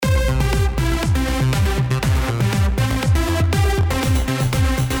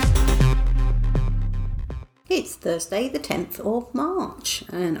Thursday the 10th of March,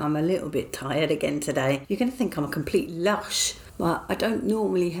 and I'm a little bit tired again today. You're going to think I'm a complete lush, but I don't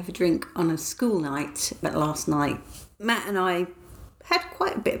normally have a drink on a school night, but last night Matt and I had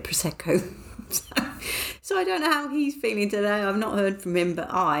quite a bit of Prosecco. So I don't know how he's feeling today. I've not heard from him,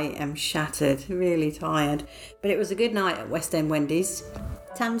 but I am shattered, really tired. But it was a good night at West End Wendy's.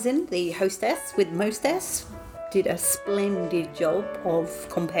 Tamsin, the hostess with mostess, did a splendid job of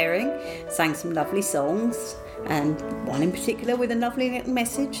comparing, sang some lovely songs, and one in particular with a lovely little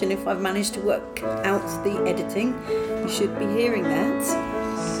message. And if I've managed to work out the editing, you should be hearing that.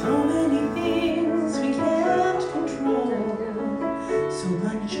 So many things we can't control, so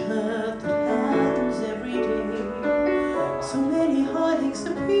much hurt that happens every day, so many heartaches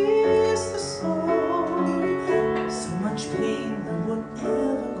that pierce the soul, so much pain that won't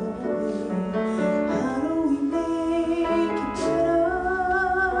ever go away. How do we make it better?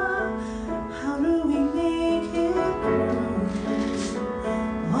 How do we make it through?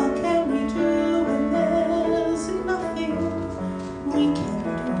 What can we do when there's nothing we can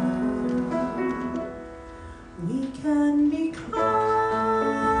do? We can be kind,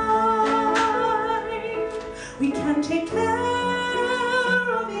 we can take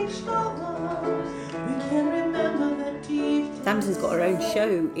care of each other, we can remember that deep. Tamsin's got her own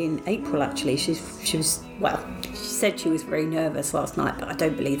show in April, actually. She said she was very nervous last night, but I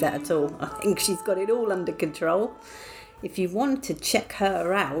don't believe that at all. I think she's got it all under control. If you want to check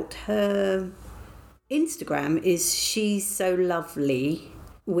her out, her Instagram is She's So Lovely,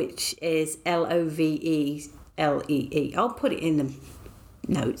 which is Lovelee. I'll put it in the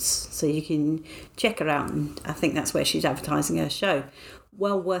notes so you can check her out, and I think that's where she's advertising her show.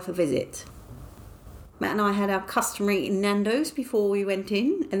 Well worth a visit. Matt and I had our customary Nando's before we went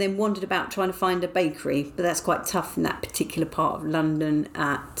in, and then wandered about trying to find a bakery, but that's quite tough in that particular part of London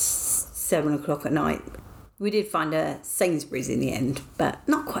at 7 o'clock at night. We did find a Sainsbury's in the end, but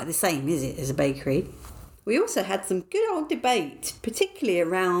not quite the same, is it, as a bakery? We also had some good old debate, particularly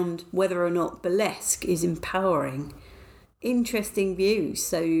around whether or not burlesque is empowering. Interesting views.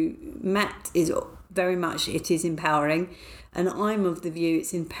 So Matt is very much, it is empowering, and I'm of the view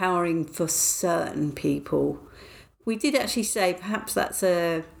it's empowering for certain people. We did actually say perhaps that's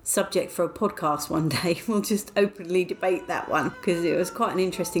a subject for a podcast one day. We'll just openly debate that one, because it was quite an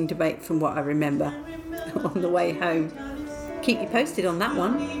interesting debate from what I remember on the way home. Keep you posted on that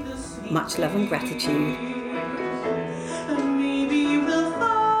one. Much love and gratitude.